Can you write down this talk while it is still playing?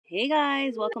Hey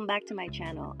guys, welcome back to my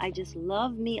channel. I just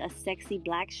love me a sexy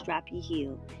black strappy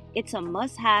heel. It's a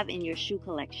must-have in your shoe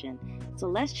collection. So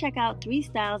let's check out 3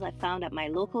 styles I found at my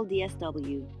local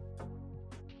DSW.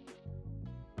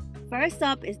 First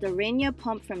up is the RAINIA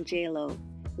pump from JLO.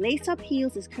 Lace-up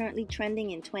heels is currently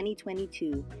trending in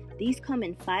 2022. These come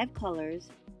in 5 colors.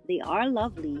 They are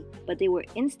lovely, but they were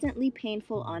instantly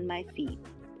painful on my feet.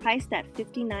 Priced at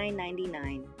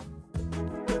 $59.99.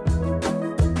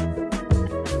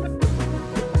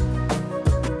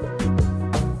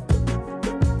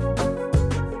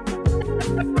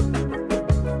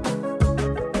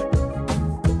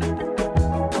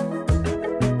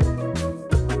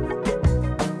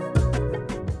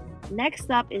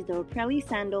 Next up is the OPRIELI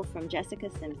sandal from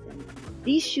Jessica Simpson.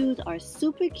 These shoes are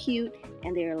super cute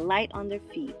and they are light on their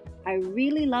feet. I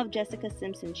really love Jessica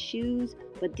Simpson's shoes,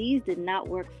 but these did not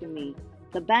work for me.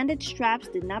 The banded straps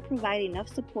did not provide enough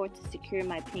support to secure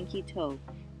my pinky toe.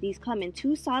 These come in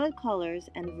 2 solid colors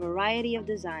and a variety of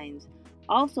designs,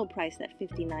 also priced at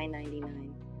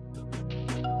 $59.99.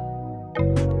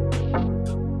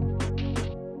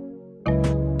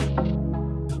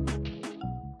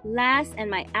 Last and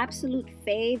my absolute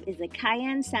fave is the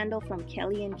Cayenne sandal from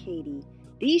Kelly & Katie.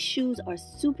 These shoes are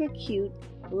super cute,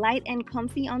 light and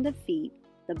comfy on the feet.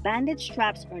 The banded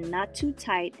straps are not too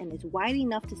tight and is wide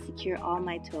enough to secure all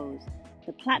my toes.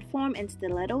 The platform and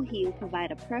stiletto heel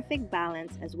provide a perfect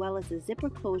balance, as well as the zipper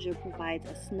closure provides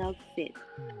a snug fit.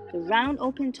 The round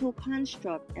open toe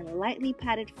construct and lightly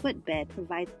padded footbed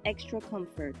provides extra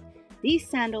comfort. These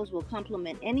sandals will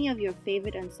complement any of your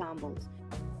favorite ensembles.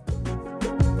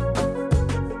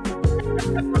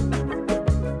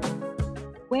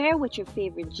 Wear with your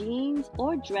favorite jeans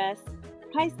or dress,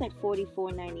 priced at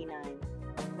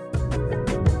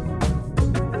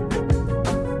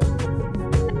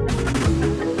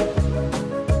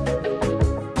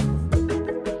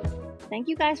Thank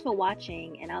you guys for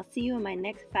watching, and I'll see you in my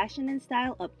next fashion and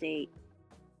style update.